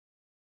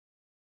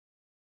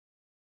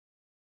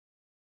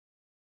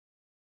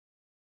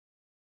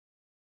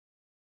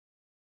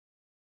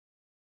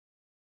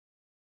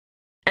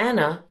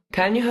Anna,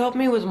 can you help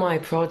me with my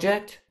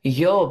project?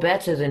 You're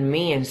better than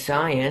me in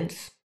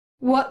science.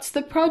 What's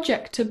the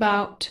project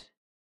about?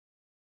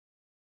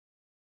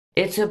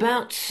 It's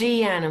about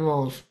sea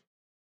animals.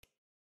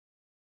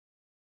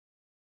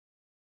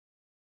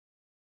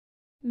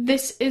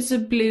 This is a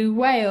blue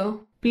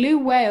whale. Blue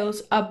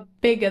whales are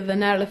bigger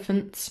than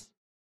elephants.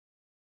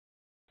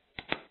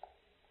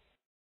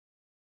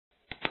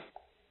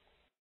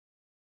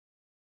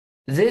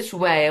 This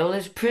whale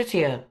is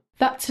prettier.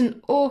 That's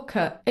an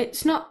orca.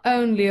 It's not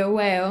only a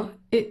whale,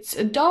 it's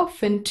a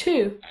dolphin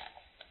too.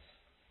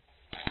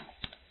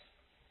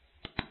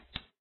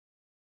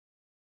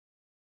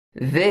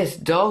 This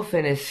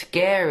dolphin is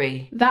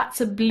scary. That's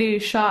a blue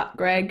shark,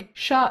 Greg.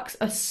 Sharks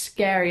are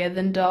scarier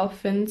than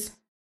dolphins.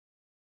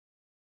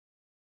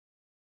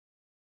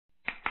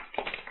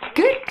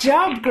 Good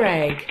job,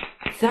 Greg.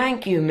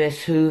 Thank you,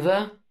 Miss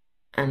Hoover.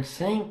 And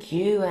thank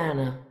you,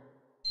 Anna.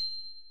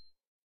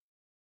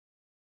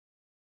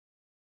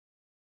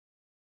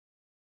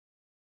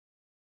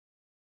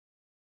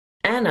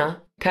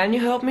 Anna, can you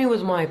help me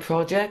with my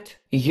project?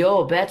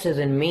 You're better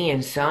than me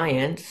in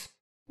science.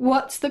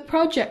 What's the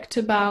project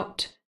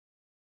about?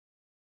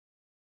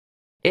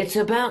 It's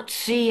about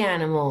sea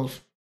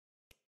animals.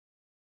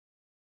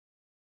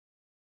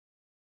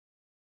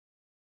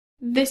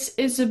 This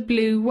is a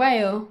blue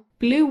whale.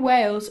 Blue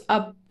whales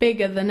are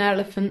bigger than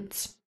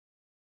elephants.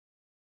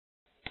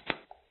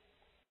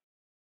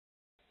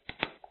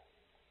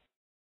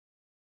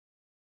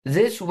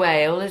 This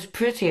whale is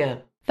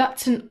prettier.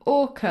 That's an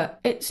orca.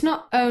 It's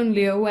not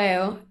only a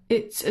whale,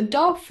 it's a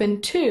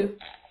dolphin too.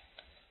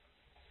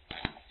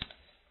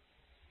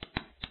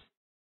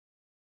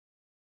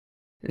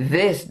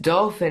 This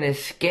dolphin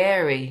is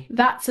scary.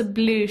 That's a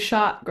blue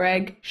shark,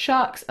 Greg.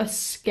 Sharks are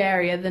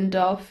scarier than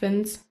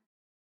dolphins.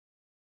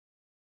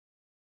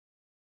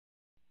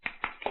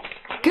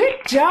 Good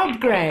job,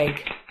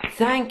 Greg.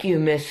 Thank you,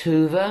 Miss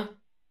Hoover.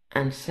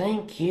 And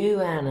thank you,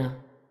 Anna.